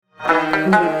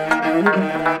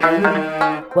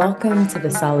Welcome to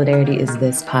the Solidarity Is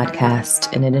This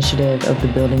podcast, an initiative of the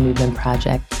Building Movement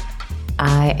Project.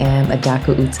 I am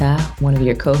Adaku Utah, one of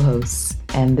your co-hosts,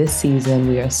 and this season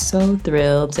we are so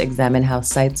thrilled to examine how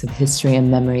sites of history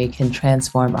and memory can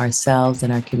transform ourselves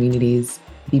and our communities,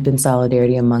 deepen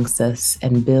solidarity amongst us,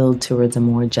 and build towards a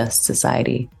more just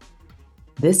society.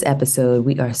 This episode,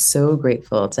 we are so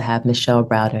grateful to have Michelle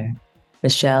Browder.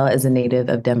 Michelle is a native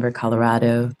of Denver,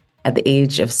 Colorado. At the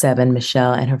age of 7,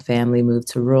 Michelle and her family moved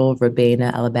to rural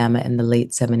Urbana, Alabama in the late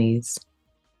 70s.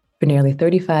 For nearly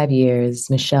 35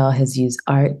 years, Michelle has used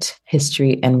art,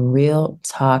 history, and real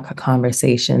talk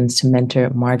conversations to mentor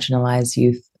marginalized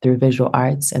youth through visual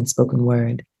arts and spoken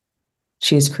word.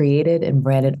 She has created and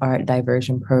branded art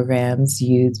diversion programs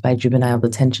used by juvenile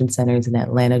detention centers in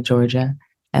Atlanta, Georgia,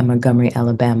 and Montgomery,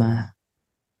 Alabama.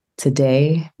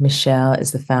 Today, Michelle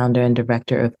is the founder and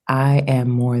director of I Am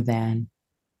More Than,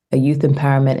 a youth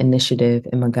empowerment initiative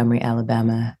in Montgomery,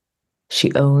 Alabama.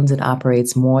 She owns and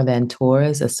operates More Than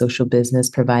Tours, a social business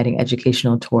providing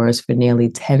educational tours for nearly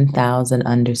 10,000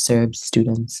 underserved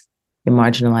students in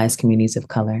marginalized communities of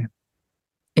color.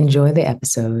 Enjoy the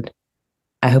episode.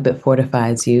 I hope it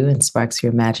fortifies you and sparks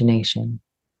your imagination.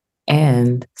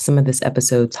 And some of this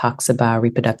episode talks about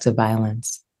reproductive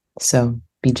violence. So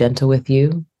be gentle with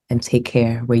you and take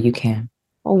care where you can.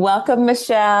 Welcome,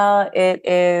 Michelle. It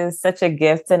is such a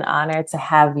gift and honor to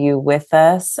have you with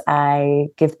us. I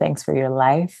give thanks for your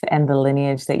life and the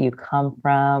lineage that you come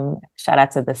from. Shout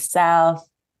out to the South.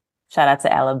 Shout out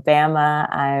to Alabama.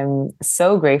 I'm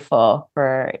so grateful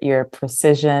for your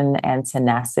precision and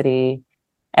tenacity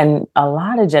and a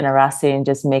lot of generosity in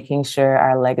just making sure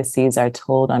our legacies are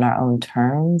told on our own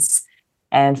terms,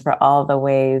 and for all the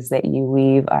ways that you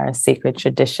weave our sacred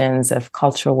traditions of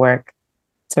cultural work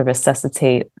to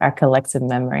resuscitate our collective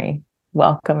memory.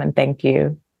 Welcome and thank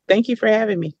you. Thank you for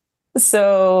having me.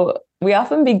 So we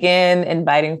often begin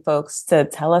inviting folks to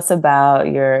tell us about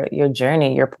your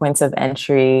journey, your points of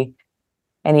entry,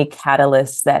 any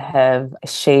catalysts that have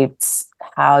shaped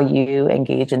how you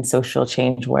engage in social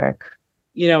change work.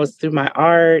 You know, it's through my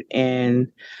art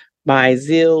and my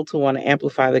zeal to want to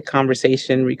amplify the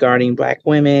conversation regarding Black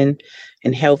women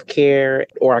and healthcare,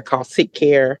 or I call sick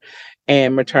care,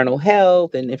 and maternal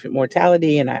health and infant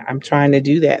mortality. And I'm trying to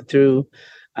do that through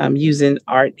using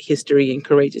art, history, and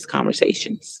courageous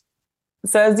conversations.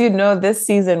 So as you know, this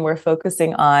season, we're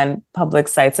focusing on public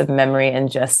sites of memory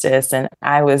and justice. And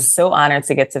I was so honored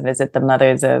to get to visit the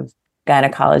Mothers of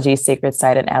Gynecology sacred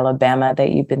site in Alabama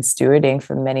that you've been stewarding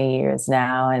for many years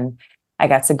now. And I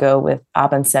got to go with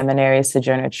Auburn Seminary's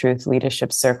Sojourner Truth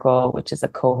Leadership Circle, which is a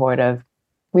cohort of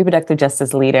reproductive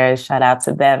justice leaders. Shout out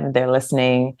to them. They're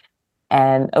listening.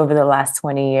 And over the last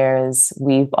 20 years,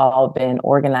 we've all been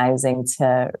organizing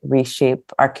to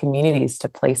reshape our communities to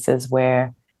places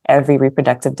where every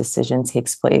reproductive decision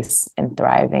takes place in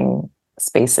thriving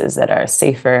spaces that are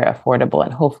safer, affordable,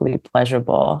 and hopefully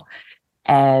pleasurable.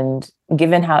 And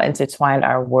given how intertwined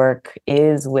our work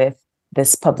is with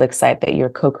this public site that you're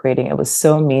co-creating, it was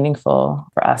so meaningful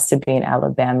for us to be in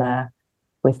Alabama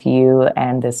with you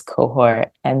and this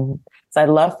cohort. And so I'd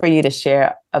love for you to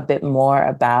share a bit more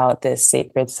about this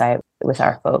sacred site with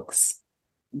our folks.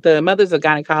 The Mothers of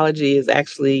Gynecology is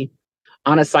actually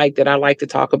on a site that I like to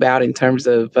talk about in terms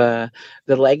of the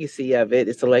legacy of it.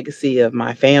 It's a legacy of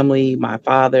my family, my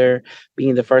father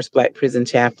being the first Black prison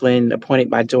chaplain appointed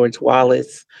by George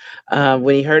Wallace.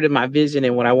 When he heard of my vision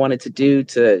and what I wanted to do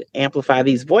to amplify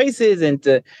these voices and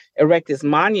to erect this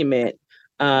monument,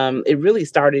 it really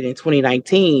started in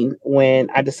 2019 when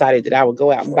I decided that I would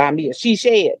go out and buy me a she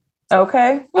shed.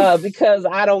 Okay. Because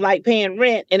I don't like paying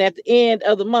rent and at the end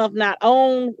of the month not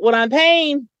own what I'm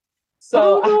paying.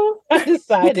 So I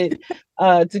decided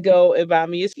to go and buy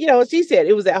me, she said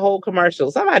it was that whole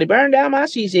commercial. Somebody burned down my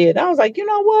she shed. I was like, you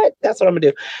know what? That's what I'm going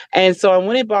to do. And so I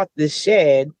went and bought this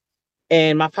shed.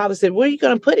 And my father said, where are you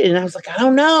going to put it? And I was like, I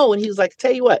don't know. And he was like,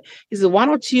 tell you what. He said, why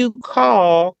don't you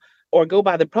call or go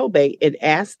by the probate and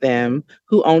ask them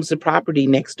who owns the property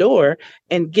next door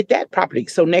and get that property.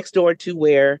 So next door to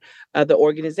where the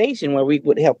organization where we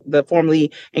would help the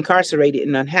formerly incarcerated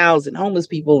and unhoused and homeless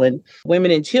people and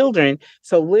women and children.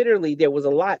 So literally there was a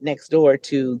lot next door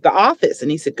to the office.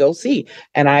 And he said, go see.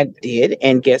 And I did.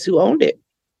 And guess who owned it?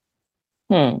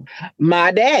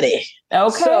 My daddy.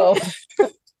 Okay. So,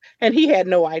 and he had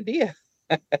no idea.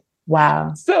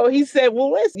 Wow. So he said,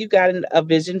 well, listen, you got a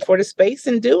vision for the space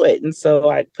and do it. And so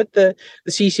I put the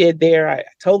she shed there. I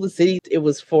told the city it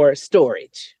was for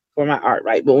storage for my art,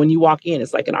 right? But when you walk in,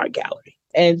 it's like an art gallery.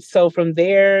 And so from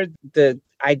there,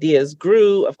 ideas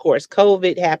grew. Of course,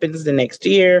 COVID happens the next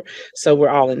year. So we're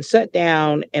all in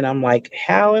shutdown. And I'm like,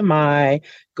 how am I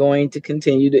going to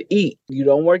continue to eat? You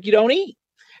don't work, you don't eat.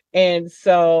 And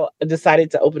so I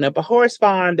decided to open up a horse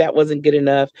farm. That wasn't good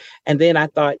enough. And then I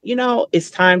thought,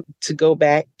 it's time to go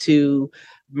back to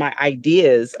my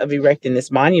ideas of erecting this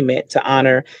monument to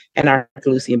honor Anarcha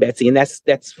Lucy and Betsy. And that's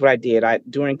what I did.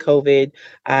 During COVID,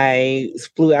 I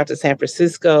flew out to San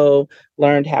Francisco,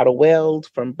 learned how to weld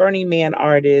from Burning Man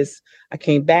artists. I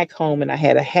came back home and I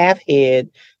had a half head,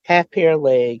 half pair of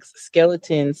legs,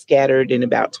 skeleton scattered in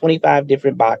about 25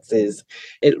 different boxes.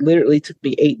 It literally took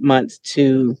me 8 months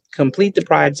to complete the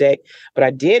project, but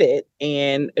I did it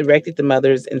and erected the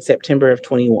mothers in September of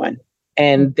 21.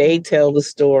 And they tell the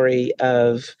story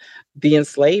of the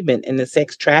enslavement and the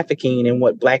sex trafficking and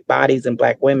what Black bodies and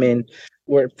Black women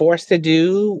were forced to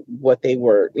do, what they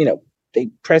were, they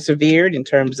persevered in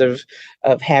terms of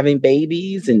having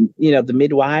babies and, the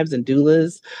midwives and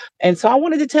doulas. And so I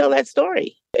wanted to tell that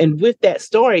story. And with that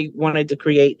story, wanted to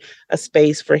create a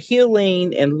space for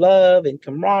healing and love and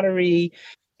camaraderie.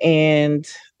 And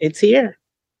it's here,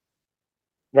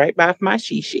 right by my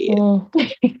she shed.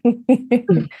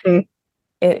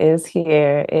 It is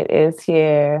here. It is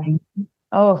here.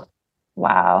 Oh,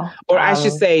 wow. Or I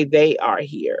should say they are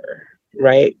here,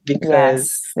 right?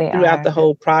 Because throughout the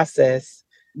whole process,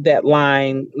 that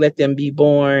line, "Let them be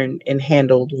born and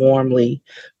handled warmly,"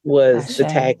 was the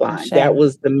tagline. That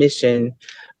was the mission.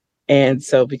 And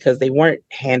so because they weren't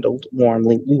handled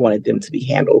warmly, we wanted them to be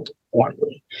handled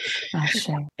warmly.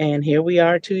 And here we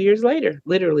are 2 years later,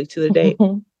 literally to the date.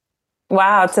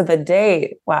 Wow, to the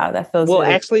date. Wow, that feels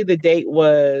actually, the date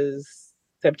was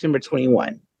September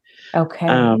 21.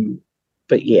 Okay.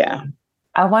 But yeah.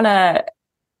 I want to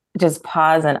just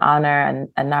pause and honor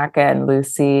Anarcha and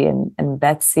Lucy and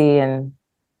Betsy and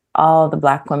all the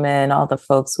Black women, all the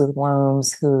folks with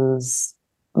wombs whose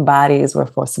bodies were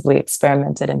forcibly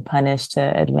experimented and punished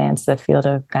to advance the field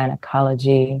of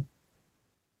gynecology.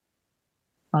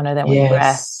 Honor them with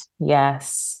breath.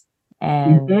 Yes.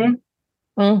 And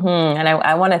and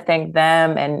I want to thank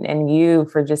them and you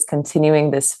for just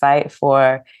continuing this fight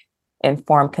for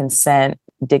informed consent,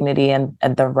 dignity, and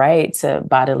the right to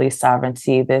bodily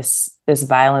sovereignty. This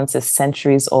violence is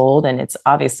centuries old, and it's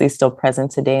obviously still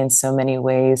present today in so many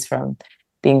ways, from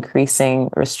the increasing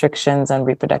restrictions on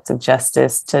reproductive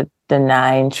justice to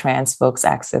denying trans folks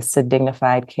access to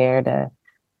dignified care, to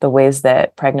the ways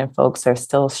that pregnant folks are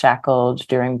still shackled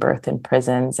during birth in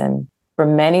prisons. And for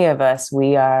many of us,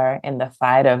 we are in the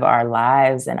fight of our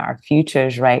lives and our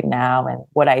futures right now. And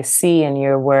what I see in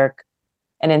your work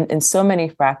and in so many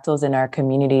fractals in our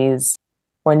communities,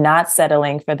 we're not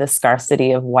settling for the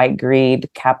scarcity of white greed,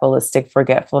 capitalistic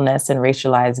forgetfulness, and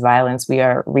racialized violence. We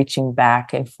are reaching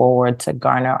back and forward to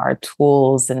garner our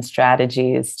tools and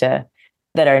strategies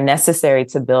that are necessary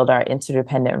to build our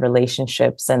interdependent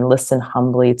relationships and listen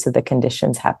humbly to the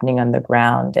conditions happening on the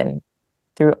ground. And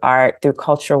through art, through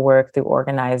cultural work, through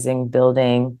organizing,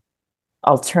 building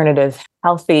alternative,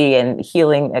 healthy, and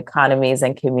healing economies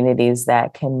and communities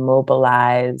that can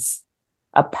mobilize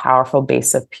a powerful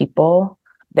base of people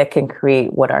that can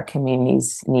create what our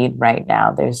communities need right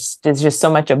now. There's just so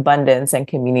much abundance and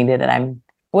community that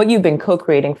what you've been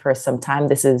co-creating for some time.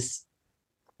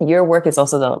 Your work is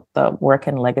also the work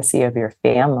and legacy of your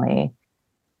family,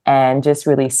 and just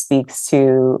really speaks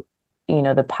to,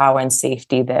 the power and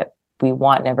safety that we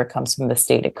want never comes from the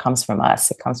state. It comes from us.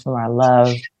 It comes from our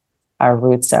love, our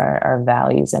roots, our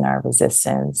values, and our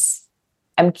resistance.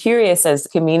 I'm curious, as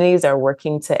communities are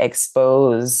working to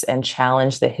expose and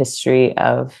challenge the history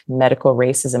of medical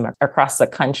racism across the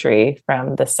country,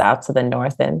 from the South to the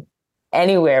North and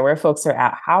anywhere where folks are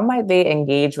at, how might they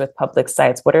engage with public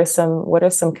sites? What are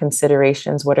some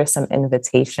considerations? What are some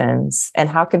invitations? And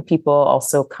how can people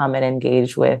also come and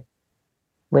engage with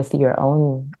your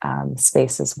own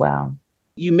space as well?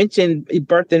 You mentioned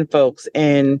birthing folks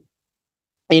and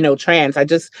trans. I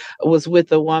just was with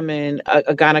a woman,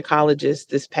 a gynecologist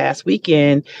this past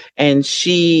weekend, and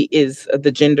she is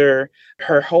the gender,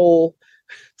 her whole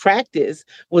practice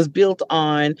was built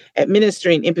on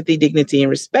administering empathy, dignity, and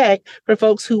respect for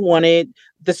folks who wanted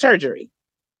the surgery,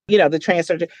 the trans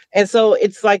surgery. And so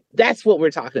it's like, that's what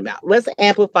we're talking about. Let's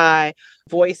amplify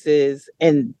voices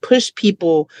and push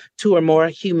people to a more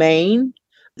humane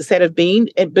set of being,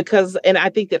 and I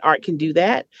think that art can do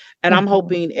that. And I'm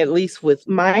hoping, at least with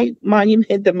my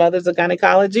monument, the Mothers of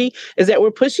Gynecology, is that we're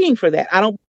pushing for that. I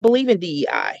don't believe in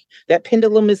DEI. That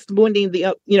pendulum is swinging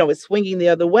the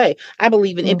other way. I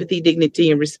believe in empathy,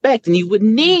 dignity, and respect, and you would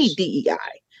need DEI.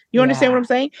 You understand what I'm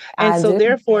saying? And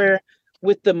therefore,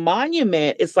 with the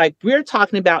monument, it's like we're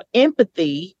talking about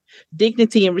empathy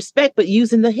dignity and respect, but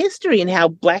using the history and how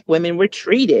Black women were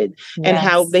treated and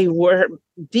how they were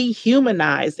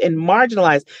dehumanized and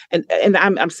marginalized. And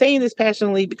I'm saying this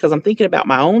passionately because I'm thinking about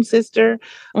my own sister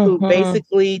who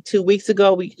basically 2 weeks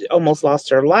ago, we almost lost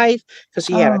her life because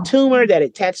she had a tumor that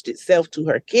attached itself to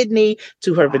her kidney,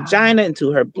 to her vagina, and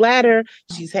to her bladder.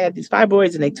 She's had these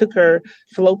fibroids and they took her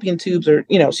fallopian tubes, or,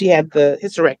 she had the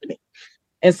hysterectomy.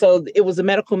 And so it was a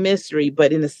medical mystery,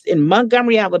 but in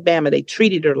Montgomery, Alabama, they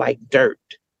treated her like dirt.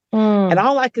 And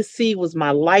all I could see was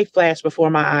my life flash before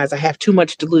my eyes. I have too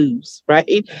much to lose,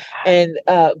 right? And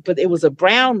but it was a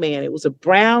brown man. It was a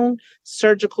brown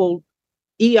surgical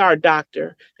ER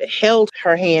doctor that held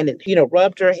her hand and,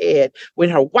 rubbed her head when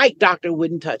her white doctor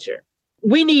wouldn't touch her.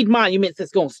 We need monuments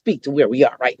that's going to speak to where we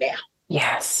are right now.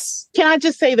 Yes. Can I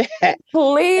just say that?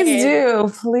 Please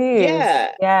do. Please.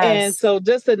 Yeah. Yes. And so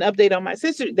just an update on my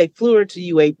sister. They flew her to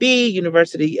UAB,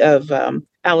 University of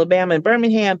Alabama in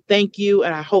Birmingham. Thank you.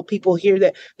 And I hope people hear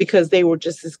that because they were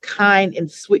just as kind and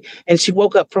sweet. And she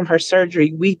woke up from her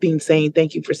surgery weeping, saying,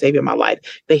 "Thank you for saving my life."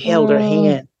 They held her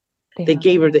hand. They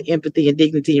gave her the empathy and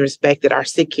dignity and respect that our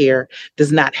sick care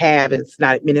does not have. And it's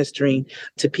not administering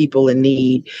to people in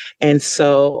need. And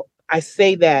so I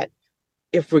say that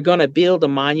if we're going to build a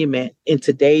monument in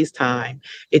today's time,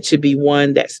 it should be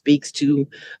one that speaks to,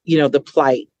 the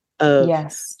plight of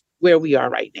where we are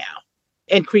right now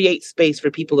and create space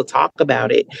for people to talk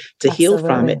about it, to heal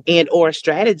from it, and or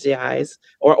strategize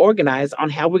or organize on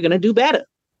how we're going to do better.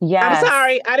 Yes. I'm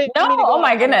sorry. I didn't. No, oh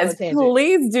my goodness.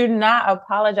 Please do not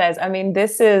apologize. I mean,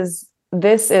 this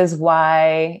is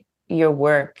why your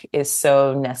work is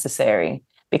so necessary,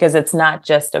 because it's not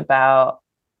just about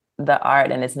the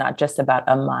art and it's not just about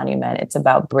a monument. It's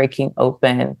about breaking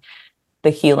open the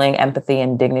healing, empathy,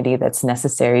 and dignity that's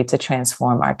necessary to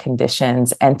transform our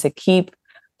conditions and to keep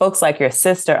folks like your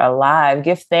sister alive.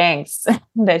 Give thanks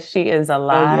that she is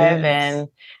alive. And,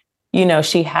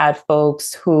 she had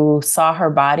folks who saw her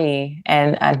body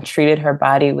and treated her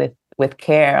body with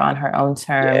care on her own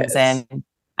terms. And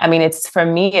I mean, for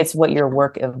me, it's what your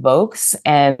work evokes.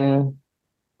 And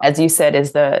as you said,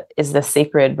 is the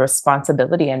sacred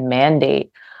responsibility and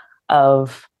mandate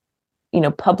of,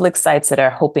 public sites that are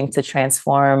hoping to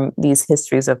transform these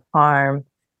histories of harm,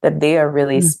 that they are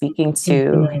really speaking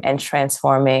to and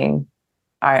transforming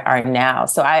our now.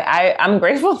 So I'm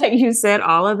grateful that you said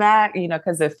all of that,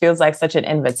 because it feels like such an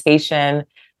invitation.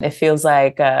 It feels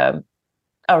like a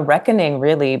reckoning,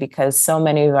 really, because so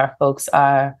many of our folks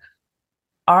are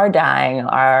dying.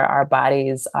 Our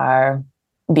bodies are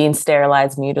being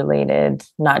sterilized, mutilated,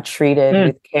 not treated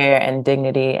with care and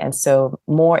dignity. And so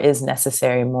more is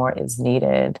necessary, more is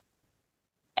needed.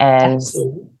 And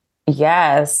Absolutely.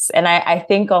 Yes. And I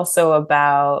think also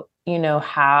about,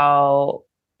 how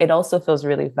it also feels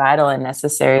really vital and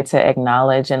necessary to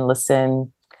acknowledge and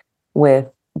listen with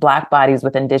Black bodies,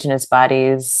 with Indigenous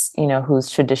bodies, whose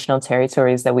traditional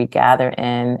territories that we gather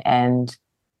in, and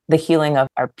the healing of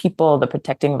our people, the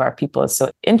protecting of our people is so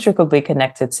intricately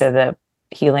connected to the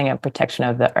healing and protection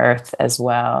of the earth as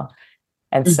well.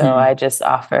 And so I just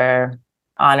offer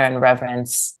honor and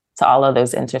reverence to all of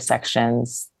those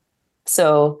intersections.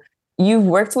 So you've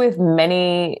worked with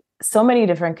so many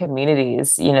different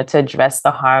communities, to address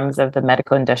the harms of the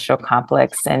medical industrial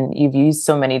complex. And you've used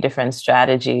so many different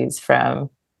strategies, from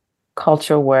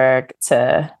culture work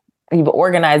to you've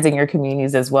organizing your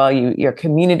communities as well. Your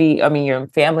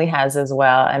family has as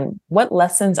well. And what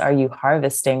lessons are you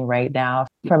harvesting right now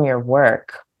from your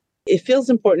work? It feels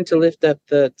important to lift up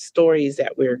the stories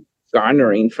that we're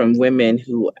garnering from women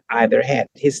who either had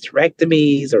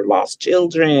hysterectomies or lost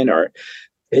children or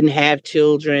didn't have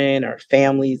children, or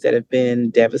families that have been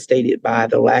devastated by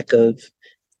the lack of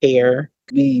care.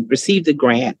 We received a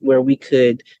grant where we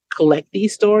could collect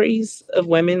these stories of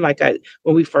women.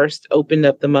 When we first opened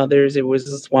up the Mothers, there was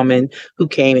this woman who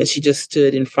came and she just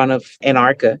stood in front of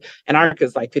Anarcha. Anarcha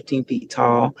is like 15 feet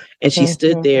tall. And she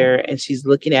stood there and she's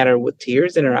looking at her with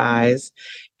tears in her eyes.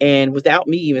 And without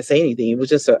me even saying anything, it was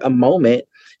just a moment.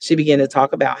 She began to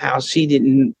talk about how she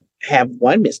didn't have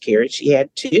one miscarriage, she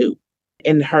had two.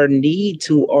 And her need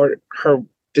to, or her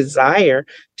desire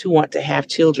to want to have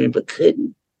children, but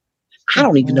couldn't. I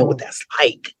don't even know what that's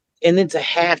like. And then to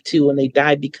have to, and they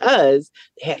died because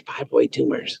they had fibroid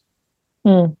tumors.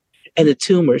 And the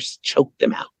tumors choked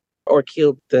them out or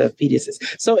killed the fetuses.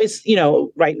 So it's,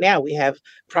 right now we have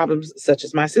problems such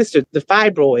as my sister, the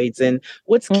fibroids, and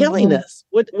what's killing us,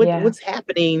 what's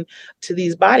happening to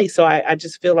these bodies. So I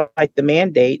just feel like the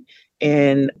mandate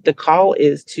and the call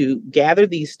is to gather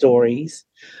these stories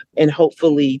and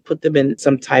hopefully put them in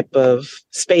some type of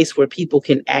space where people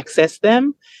can access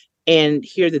them and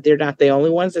hear that they're not the only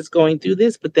ones that's going through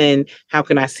this. But then how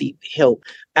can I seek help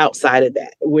outside of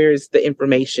that? Where's the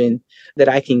information that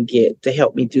I can get to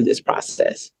help me through this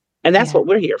process? And that's what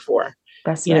we're here for.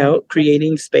 That's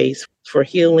creating space for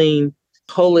healing,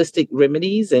 holistic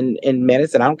remedies and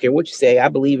medicine. I don't care what you say. I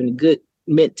believe in good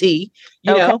mint tea,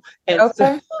 and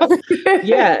so,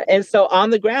 yeah. And so on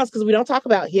the grounds, because we don't talk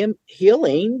about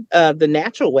healing the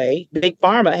natural way. Big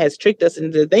Pharma has tricked us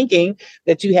into thinking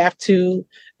that you have to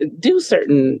do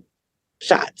certain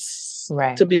shots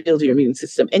to build your immune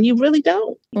system. And you really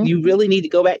don't. Mm-hmm. You really need to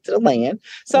go back to the land.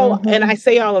 So, and I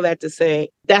say all of that to say,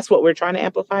 that's what we're trying to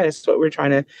amplify. That's what we're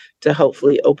trying to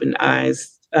hopefully open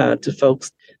eyes to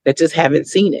folks that just haven't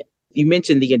seen it. You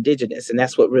mentioned the indigenous, and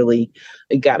that's what really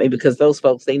got me, because those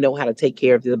folks, they know how to take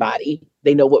care of the body.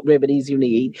 They know what remedies you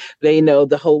need. They know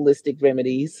the holistic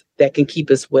remedies that can keep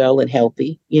us well and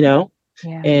healthy,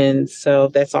 Yeah. And so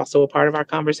that's also a part of our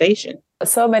conversation.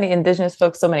 So many indigenous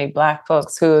folks, so many Black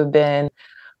folks who have been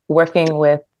working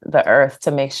with the earth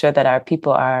to make sure that our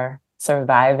people are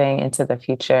surviving into the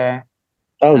future.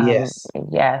 Oh, yes.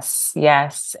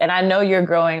 Yes. And I know you're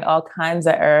growing all kinds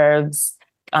of herbs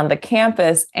on the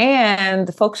campus,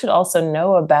 and folks should also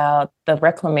know about the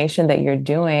reclamation that you're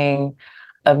doing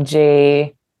of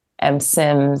J.M.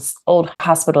 Sims' old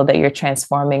hospital that you're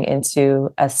transforming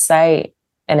into a site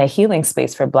and a healing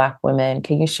space for Black women.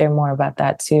 Can you share more about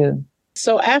that too?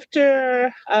 So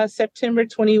after September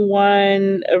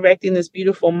 21, erecting this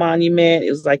beautiful monument, it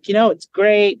was like, it's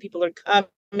great. People are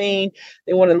coming.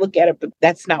 They want to look at it, but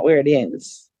that's not where it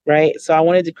ends. Right. So I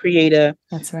wanted to create a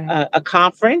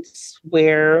conference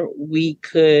where we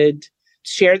could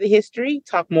share the history,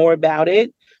 talk more about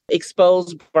it,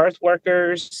 expose birth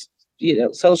workers,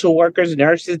 social workers,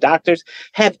 nurses, doctors,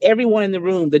 have everyone in the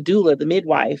room, the doula, the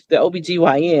midwife, the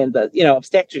OBGYN, the,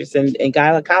 obstetrics and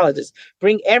gynecologist,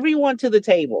 bring everyone to the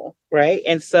table. Right.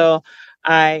 And so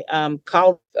I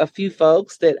called a few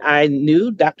folks that I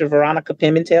knew, Dr. Veronica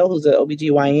Pimentel, who's an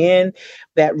OBGYN,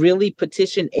 that really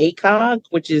petitioned ACOG,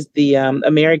 which is the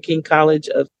American College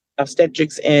of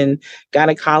Obstetrics and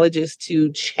Gynecologists,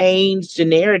 to change the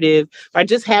narrative by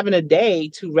just having a day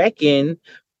to reckon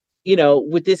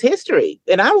with this history.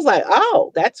 And I was like,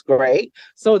 oh, that's great.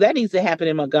 So that needs to happen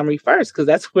in Montgomery first, because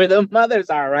that's where the mothers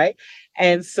are, right?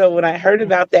 And so when I heard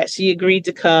about that, she agreed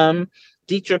to come.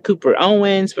 Deetra Cooper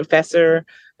Owens, professor,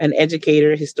 an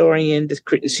educator, historian,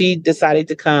 she decided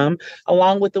to come,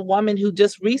 along with a woman who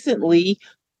just recently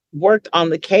worked on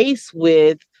the case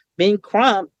with Ben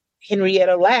Crump,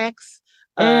 Henrietta Lacks,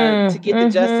 to get the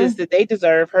justice that they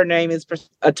deserve. Her name is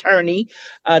attorney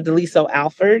Deliso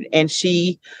Alford, and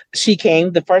she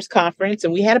came the first conference,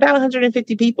 and we had about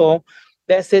 150 people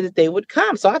that said that they would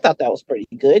come. So I thought that was pretty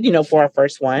good, for our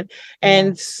first one.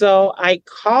 And so I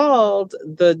called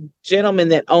the gentleman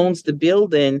that owns the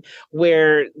building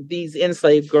where these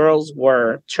enslaved girls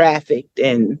were trafficked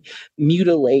and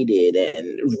mutilated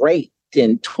and raped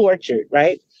and tortured,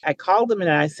 right? I called him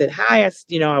and I said, hi,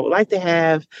 I would like to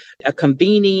have a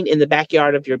convening in the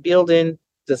backyard of your building,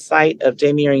 the site of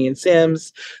J. Marion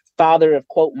Sims, father of,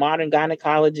 quote, modern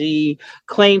gynecology,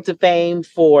 claim to fame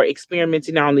for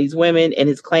experimenting on these women. And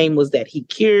his claim was that he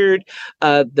cured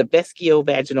the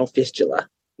vesicovaginal fistula,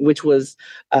 which was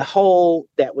a hole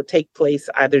that would take place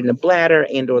either in the bladder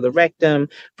and or the rectum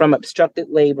from obstructed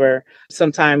labor,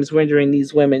 sometimes rendering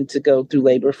these women to go through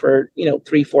labor for,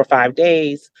 3, 4, 5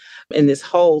 days in this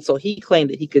hole. So he claimed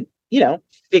that he could,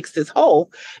 fix this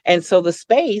hole. And so the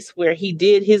space where he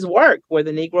did his work, where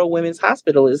the Negro Women's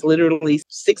Hospital is literally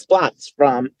 6 blocks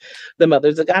from the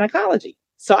Mothers of Gynecology.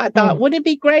 So I thought, wouldn't it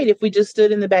be great if we just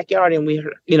stood in the backyard and we,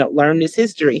 learned this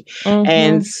history?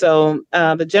 And so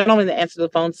the gentleman that answered the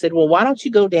phone said, well, why don't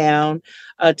you go down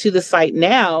to the site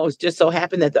now? It's just so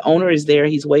happened that the owner is there.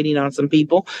 He's waiting on some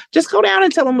people. Just go down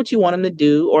and tell him what you want him to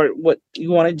do or what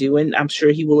you want to do. And I'm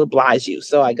sure he will oblige you.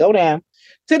 So I go down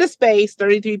to the space,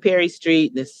 33 Perry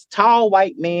Street. This tall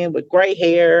white man with gray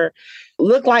hair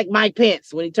looked like Mike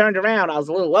Pence. When he turned around, I was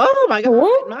a little, oh my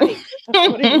God, Mike,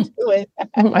 what are you doing?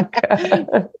 Oh my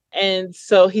God. And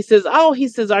so he says,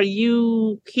 are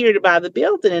you here to buy the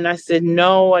building? And I said,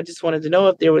 no, I just wanted to know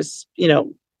if there was,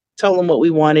 told him what we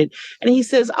wanted. And he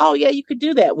says, oh yeah, you could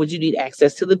do that. Would you need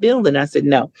access to the building? I said,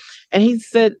 no. And he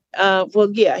said, well,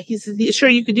 yeah. He said, yeah, sure,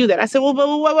 you could do that. I said,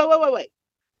 well, wait.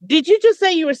 Did you just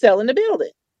say you were selling the building?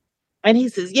 And he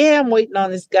says, yeah, I'm waiting on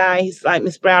this guy. He's like,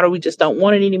 Miss Browder, we just don't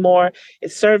want it anymore.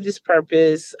 It served its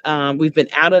purpose. We've been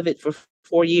out of it for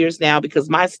 4 years now because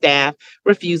my staff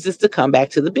refuses to come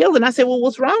back to the building. I said, well,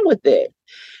 what's wrong with it?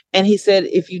 And he said,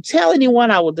 if you tell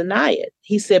anyone, I will deny it.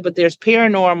 He said, but there's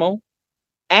paranormal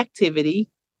activity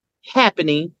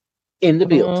happening in the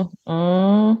building.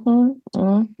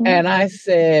 And I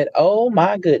said, oh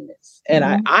my goodness. And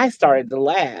I started to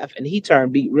laugh, and he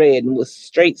turned beet red and was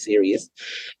straight serious.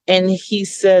 And he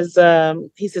said, so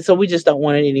we just don't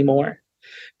want it anymore.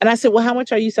 And I said, well, how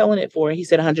much are you selling it for? And he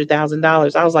said,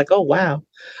 $100,000. I was like, oh, wow.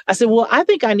 I said, well, I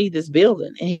think I need this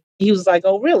building. And he was like,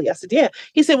 oh, really? I said, yeah.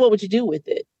 He said, what would you do with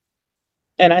it?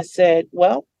 And I said,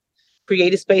 well,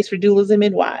 create a space for doulas and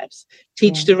midwives,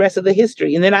 teach the rest of the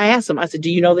history. And then I asked him, I said, do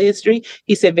you know the history?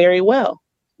 He said, very well,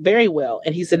 very well.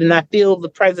 And he said, and I feel the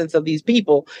presence of these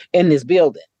people in this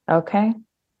building. Okay.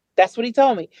 That's what he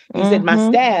told me. He said,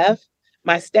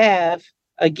 my staff,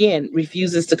 again,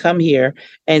 refuses to come here.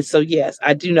 And so, yes,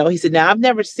 I do know. He said, now I've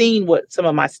never seen what some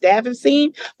of my staff have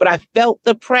seen, but I felt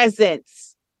the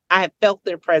presence. I have felt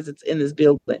their presence in this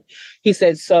building. He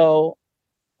said, so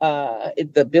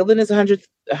the building is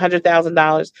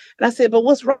 $100,000. And I said, but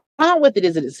what's wrong with it?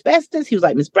 Is it asbestos? He was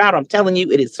like, Miss Browder, I'm telling you,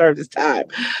 it has served its time.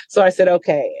 So I said,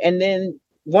 okay. And then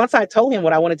once I told him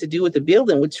what I wanted to do with the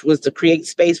building, which was to create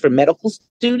space for medical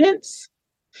students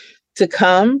to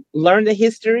come learn the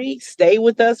history, stay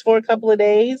with us for a couple of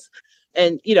days,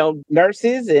 and,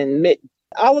 nurses and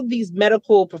all of these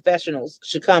medical professionals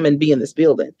should come and be in this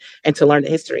building and to learn the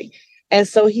history. And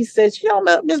so he says,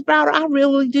 Ms. Browder, I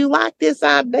really do like this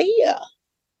idea.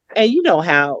 And you know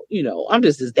how, I'm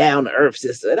just this down to earth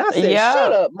sister. And I said,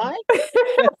 shut up, Mike.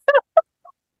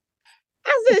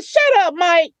 I said, shut up,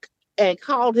 Mike. And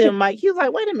called him Mike. He was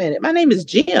like, wait a minute, my name is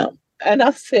Jim. And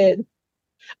I said,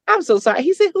 I'm so sorry.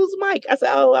 He said, who's Mike? I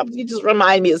said, you just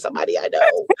remind me of somebody I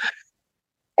know.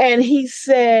 And he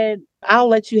said, I'll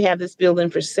let you have this building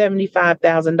for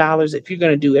 $75,000 if you're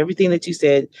going to do everything that you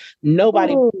said.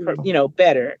 Nobody,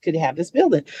 better could have this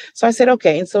building. So I said,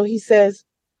 okay. And so he says,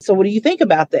 so what do you think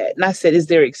about that? And I said, is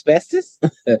there asbestos?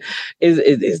 is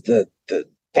the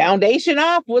foundation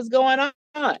off? What's going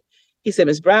on? He said,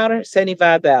 Ms. Browder,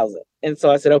 $75,000. And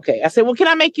so I said, okay. I said, well, can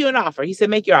I make you an offer? He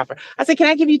said, make your offer. I said, can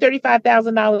I give you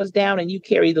 $35,000 down and you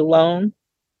carry the loan?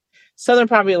 Southern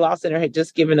Poverty Law Center had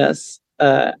just given us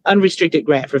unrestricted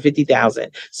grant for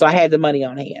 $50,000. So I had the money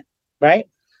on hand. Right.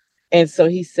 And so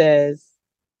he says,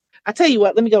 I tell you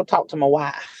what, let me go talk to my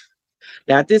wife.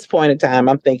 Now, at this point in time,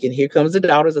 I'm thinking, here comes the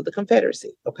Daughters of the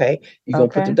Confederacy. Okay. You're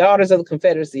going to put the Daughters of the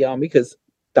Confederacy on me because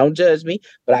don't judge me,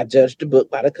 but I judged the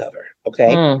book by the cover.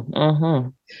 Okay.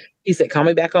 He said, call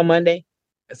me back on Monday.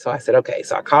 And so I said, okay.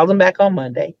 So I called him back on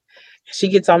Monday. She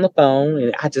gets on the phone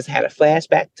and I just had a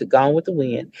flashback to Gone with the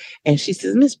Wind. And she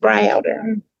says, Miss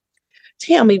Browder,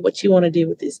 tell me what you want to do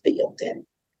with this building.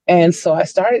 And so I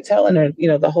started telling her,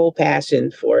 the whole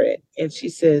passion for it. And she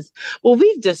says, well,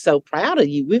 we're just so proud of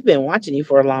you. We've been watching you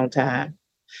for a long time.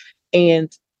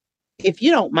 And if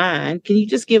you don't mind, can you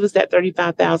just give us that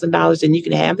 $35,000 and you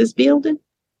can have this building?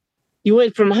 You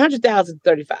went from 100,000 to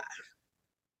 35.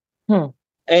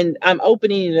 And I'm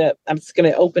opening it up. I'm just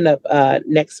going to open up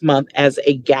next month as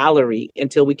a gallery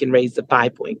until we can raise the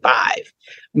 5.5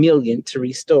 million to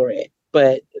restore it.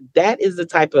 But that is the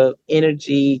type of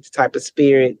energy, the type of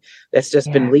spirit that's just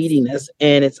been leading us.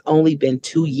 And it's only been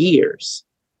 2 years.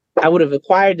 I would have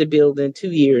acquired the building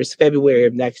 2 years, February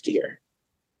of next year.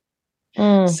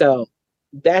 So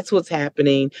that's what's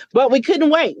happening. But we couldn't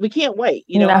wait. We can't wait.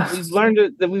 We've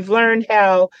learned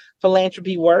how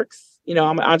philanthropy works.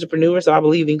 I'm an entrepreneur, so I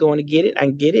believe in going to get it. I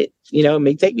can get it. It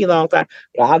may take me a long time,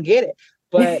 but I'll get it.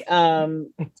 But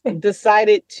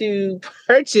decided to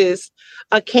purchase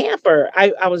a camper.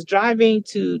 I was driving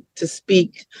to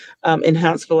speak in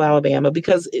Huntsville, Alabama,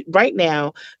 because right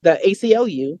now the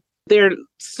ACLU, they're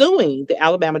suing the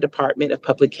Alabama Department of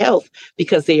Public Health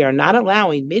because they are not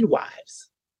allowing midwives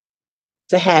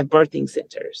to have birthing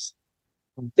centers.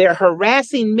 They're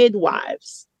harassing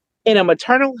midwives in a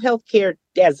maternal health care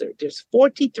desert. There's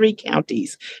 43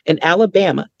 counties in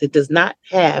Alabama that does not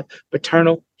have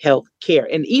maternal health care.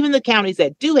 And even the counties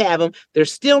that do have them, they're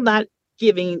still not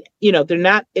giving, they're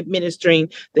not administering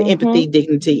the empathy,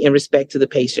 dignity, and respect to the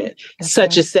patient,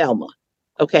 such as Selma.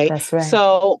 Okay. That's right.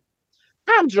 So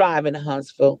I'm driving to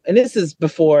Huntsville, and this is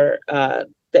before the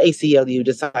ACLU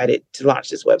decided to launch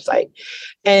this website.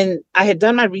 And I had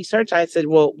done my research. I said,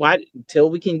 well, why,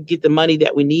 until we can get the money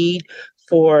that we need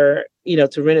for,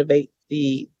 to renovate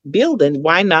the building,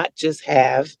 why not just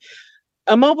have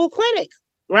a mobile clinic,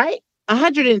 right?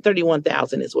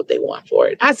 $131,000 is what they want for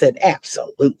it. I said,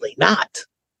 absolutely not.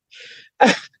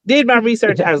 Did my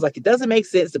research. I was like, it doesn't make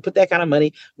sense to put that kind of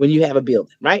money when you have a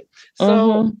building, right?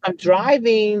 So I'm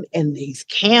driving and these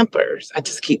campers, I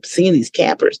just keep seeing these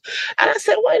campers. And I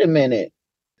said, wait a minute.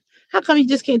 How come you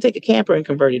just can't take a camper and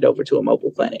convert it over to a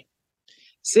mobile clinic?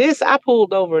 Sis, I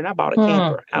pulled over and I bought a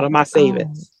camper out of my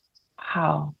savings.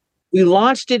 Wow. We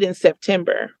launched it in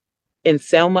September in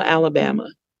Selma, Alabama.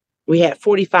 We had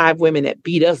 45 women that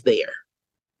beat us there.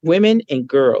 Women and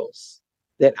girls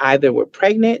that either were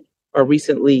pregnant or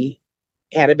recently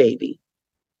had a baby.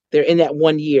 They're in that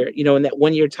 1 year, in that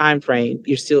 1 year time frame,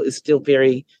 it's still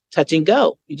very touch and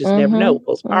go. You just never know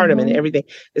postpartum and everything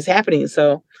is happening.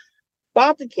 So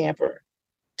bought the camper,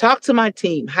 talked to my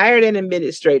team, hired an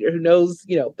administrator who knows,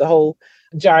 the whole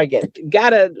jargon,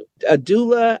 got a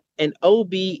doula, an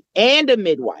OB, and a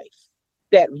midwife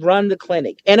that run the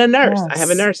clinic, and a nurse. Yes. I have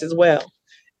a nurse as well.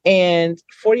 And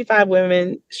 45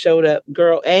 women showed up,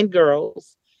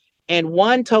 girls. And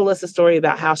one told us a story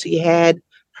about how she had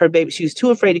her baby. She was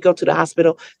too afraid to go to the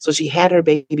hospital. So she had her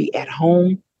baby at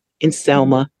home in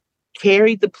Selma,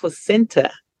 carried the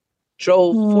placenta,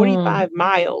 drove 45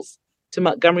 miles to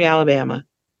Montgomery, Alabama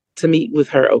to meet with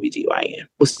her OBGYN,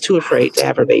 was too afraid to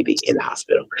have her baby in the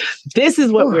hospital. This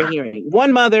is what we're hearing.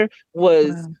 One mother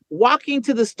was walking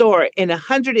to the store in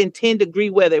 110-degree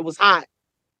weather. It was hot.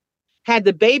 Had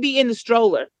the baby in the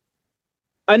stroller,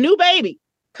 a new baby,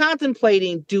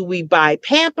 contemplating, do we buy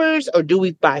Pampers or do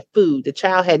we buy food? The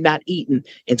child had not eaten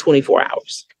in 24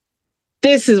 hours.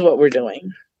 This is what we're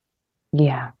doing.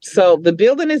 Yeah. So the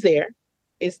building is there.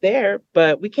 It's there,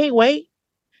 but we can't wait.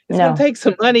 It's going to take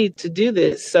some money to do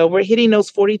this. So we're hitting those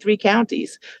 43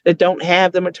 counties that don't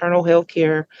have the maternal health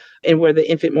care and where the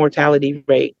infant mortality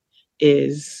rate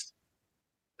is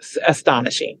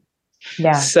astonishing.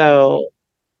 Yeah. So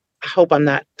I hope I'm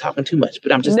not talking too much,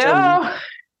 but I'm just telling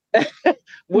you.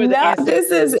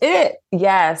 This is it.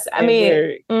 Yes. I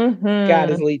mean,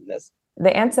 God is leading us.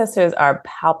 The ancestors are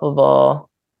palpable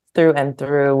through and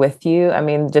through with you. I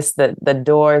mean, just the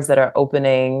doors that are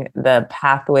opening, the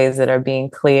pathways that are being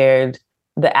cleared,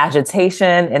 the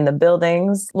agitation in the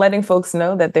buildings, letting folks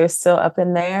know that they're still up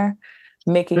in there,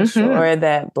 making sure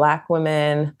that Black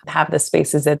women have the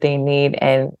spaces that they need.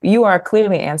 And you are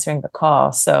clearly answering the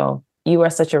call. So you are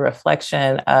such a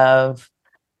reflection of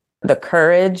the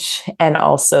courage and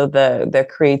also the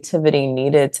creativity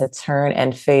needed to turn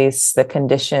and face the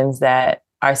conditions that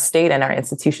our state and our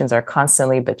institutions are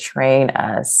constantly betraying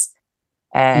us.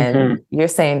 And you're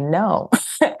saying, no,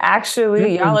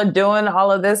 actually, y'all are doing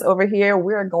all of this over here.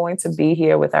 We're going to be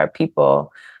here with our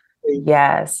people.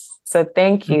 Yes. So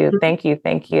thank you. Thank you.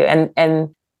 Thank you.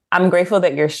 And I'm grateful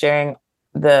that you're sharing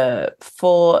the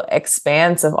full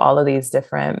expanse of all of these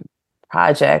different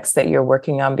projects that you're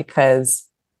working on, because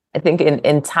I think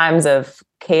in times of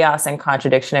chaos and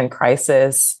contradiction and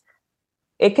crisis,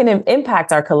 it can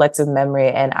impact our collective memory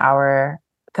and our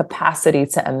capacity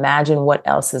to imagine what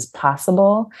else is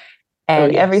possible.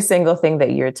 And every single thing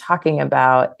that you're talking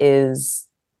about is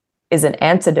an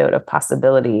antidote of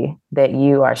possibility that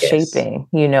you are shaping,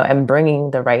 and bringing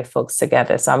the right folks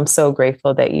together. So I'm so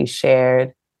grateful that you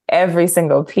shared every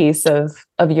single piece of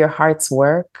your heart's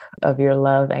work, of your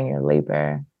love and your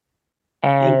labor.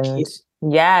 And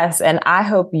yes, and I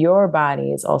hope your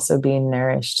body is also being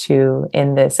nourished too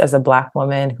in this, as a Black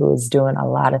woman who is doing a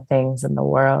lot of things in the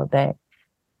world, that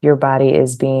your body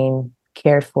is being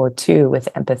cared for too with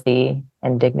empathy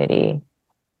and dignity.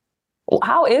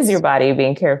 How is your body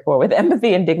being cared for with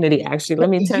empathy and dignity? Actually, let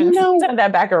me turn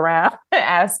that back around and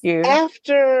ask you.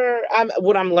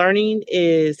 What I'm learning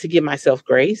is to give myself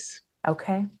grace.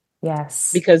 Okay.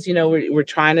 Yes. Because, we're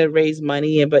trying to raise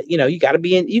money, but you got to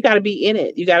be in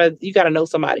it. You got to know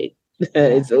somebody.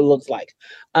 It looks like,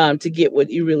 to get what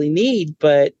you really need.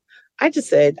 But I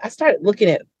started looking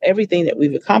at everything that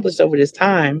we've accomplished over this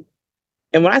time.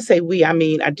 And when I say we, I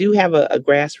mean, I do have a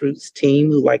grassroots team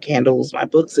who handles my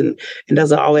books and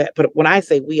does all that. But when I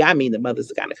say we, I mean the Mothers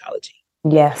of Gynecology.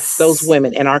 Yes. Those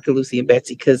women, and Arca, Lucy, and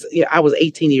Betsy, because I was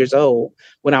 18 years old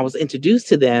when I was introduced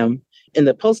to them in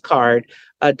the postcard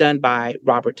done by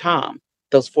Robert Tom,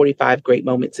 those 45 great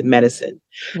moments in medicine.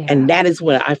 Yeah. And that is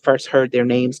when I first heard their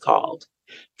names called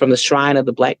from the shrine of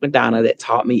the Black Madonna that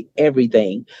taught me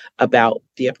everything about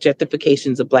the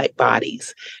objectifications of Black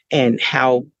bodies and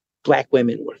how Black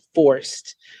women were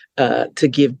forced to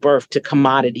give birth to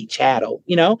commodity chattel,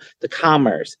 the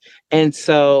commerce. And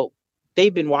so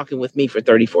they've been walking with me for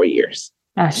 34 years.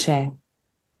 Ashe.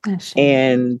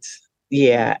 And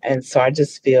and so I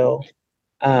just feel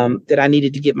that I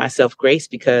needed to give myself grace,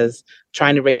 because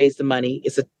trying to raise the money,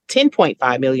 it's a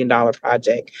 $10.5 million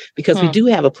project, because we do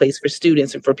have a place for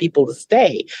students and for people to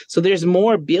stay. So there's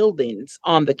more buildings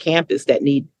on the campus that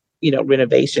need,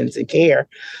 renovations and care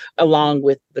along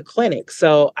with the clinic.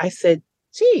 So I said,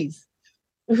 geez,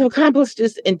 we've accomplished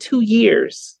this in 2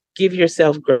 years. Give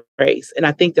yourself grace. And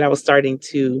I think that I was starting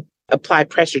to apply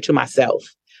pressure to myself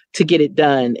to get it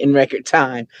done in record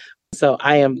time. So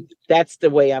that's the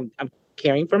way I'm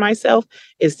caring for myself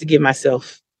is to give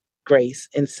myself grace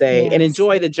and say, and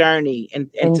enjoy the journey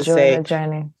and to say, the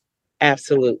journey.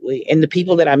 Absolutely. And the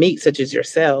people that I meet, such as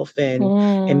yourself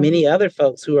and many other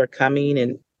folks who are coming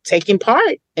and taking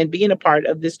part and being a part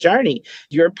of this journey,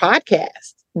 your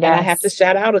podcast. Yes. And I have to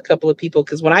shout out a couple of people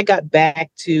because when I got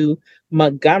back to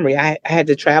Montgomery, I had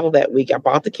to travel that week. I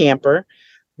bought the camper,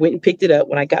 went and picked it up.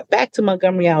 When I got back to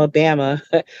Montgomery, Alabama,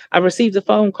 I received a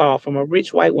phone call from a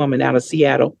rich white woman out of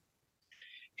Seattle.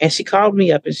 And she called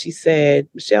me up and she said,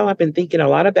 Michelle, I've been thinking a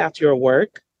lot about your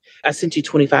work. I sent you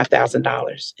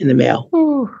 $25,000 in the mail.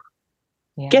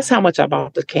 Yeah. Guess how much I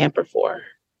bought the camper for?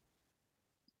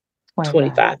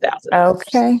 $25,000.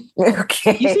 Okay.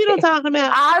 You see what I'm talking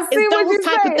about? I see it's what those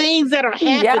type of things that are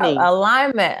happening.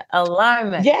 Yeah,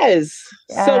 alignment. Yes.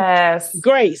 So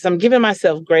grace. I'm giving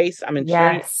myself grace. I'm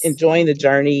enjoying the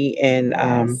journey and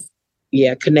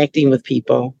connecting with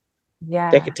people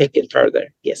that could take it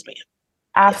further. Yes, ma'am.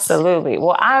 Absolutely.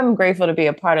 Well, I'm grateful to be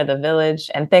a part of the village,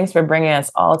 and thanks for bringing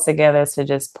us all together to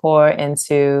just pour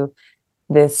into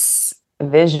this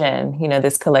vision,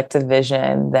 this collective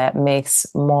vision that makes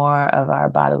more of our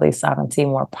bodily sovereignty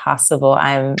more possible.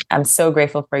 I'm so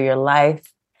grateful for your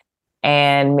life,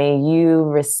 and may you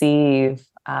receive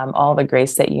all the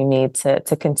grace that you need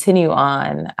to continue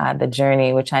on the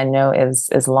journey, which I know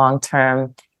is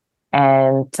long-term,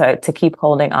 and to keep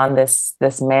holding on this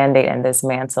mandate and this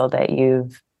mantle that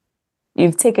you've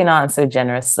taken on so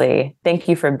generously. Thank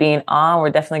you for being on. We're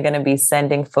definitely going to be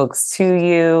sending folks to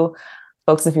you.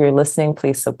 Folks, if you're listening,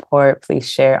 please support, please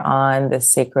share on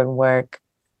this sacred work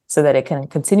so that it can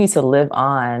continue to live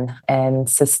on and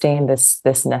sustain this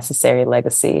necessary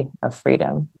legacy of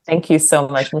freedom. Thank you so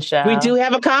much, Michelle. We do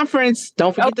have a conference.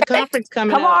 Don't forget the conference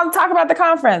coming up. Come on, talk about the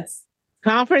conference.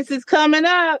 Conference is coming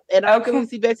up at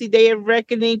Adaku Utah Day of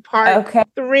Reckoning, Part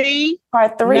 3.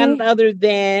 None other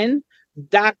than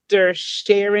Dr.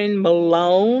 Sharon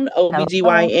Malone,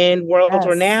 OBGYN, world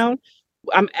renowned.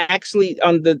 I'm actually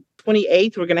on the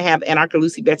 28th. We're going to have an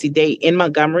Adaku Day in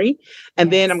Montgomery.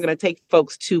 And then I'm going to take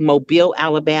folks to Mobile,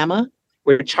 Alabama.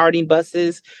 We're charting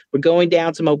buses. We're going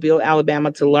down to Mobile,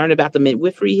 Alabama to learn about the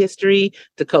midwifery history,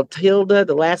 the Clotilda,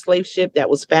 the last slave ship that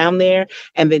was found there.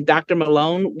 And then Dr.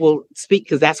 Malone will speak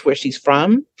because that's where she's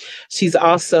from. She's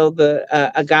also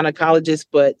a gynecologist,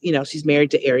 but, she's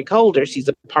married to Eric Holder. She's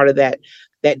a part of that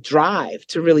drive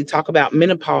to really talk about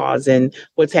menopause and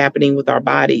what's happening with our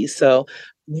bodies. So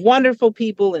wonderful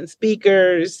people and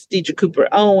speakers. Deidre Cooper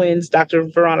Owens, Dr.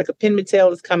 Veronica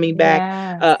Penmatel is coming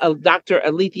back. Dr.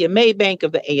 Alethea Maybank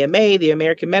of the AMA, the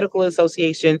American Medical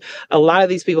Association. A lot of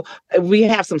these people. We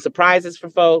have some surprises for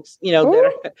folks, that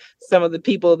are some of the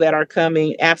people that are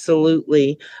coming.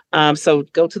 Absolutely. So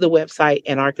go to the website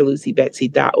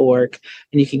anarchalucybetsy.org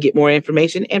and you can get more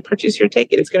information and purchase your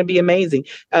ticket. It's going to be amazing.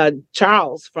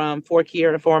 Charles from For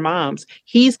Care and For Moms,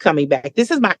 he's coming back.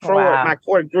 This is my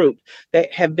core group that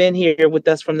have been here with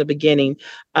us from the beginning.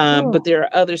 But there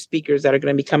are other speakers that are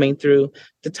going to be coming through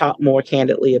to talk more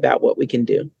candidly about what we can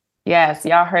do. Yes,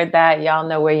 y'all heard that. Y'all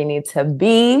know where you need to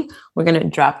be. We're going to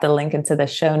drop the link into the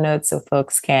show notes so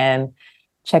folks can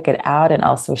check it out and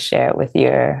also share it with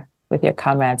your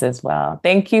comrades as well.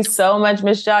 Thank you so much,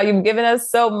 Michelle. You've given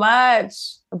us so much.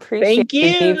 Appreciate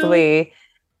you deeply.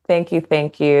 Thank you.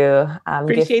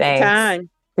 Appreciate the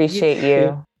time. Appreciate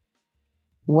you.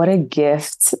 What a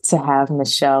gift to have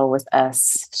Michelle with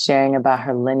us, sharing about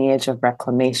her lineage of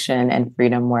reclamation and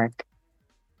freedom work.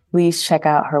 Please check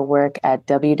out her work at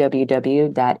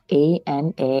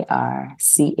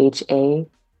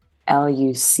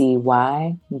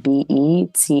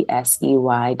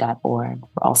www.anarchalucybetsy.org.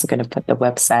 We're also going to put the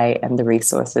website and the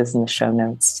resources in the show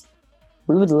notes.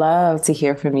 We would love to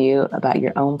hear from you about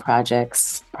your own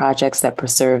projects that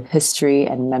preserve history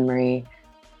and memory.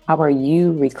 How are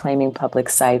you reclaiming public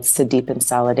sites to deepen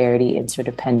solidarity,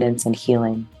 interdependence, and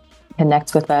healing?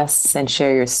 Connect with us and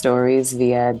share your stories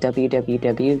via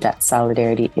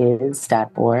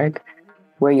www.solidarityis.org,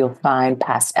 where you'll find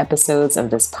past episodes of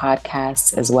this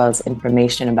podcast, as well as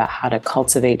information about how to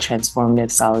cultivate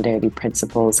transformative solidarity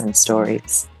principles and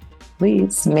stories.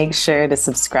 Please make sure to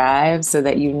subscribe so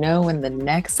that you know when the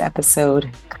next episode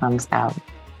comes out.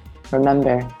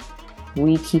 Remember,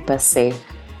 we keep us safe.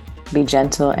 Be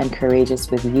gentle and courageous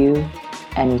with you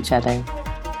and each other.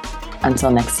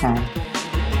 Until next time.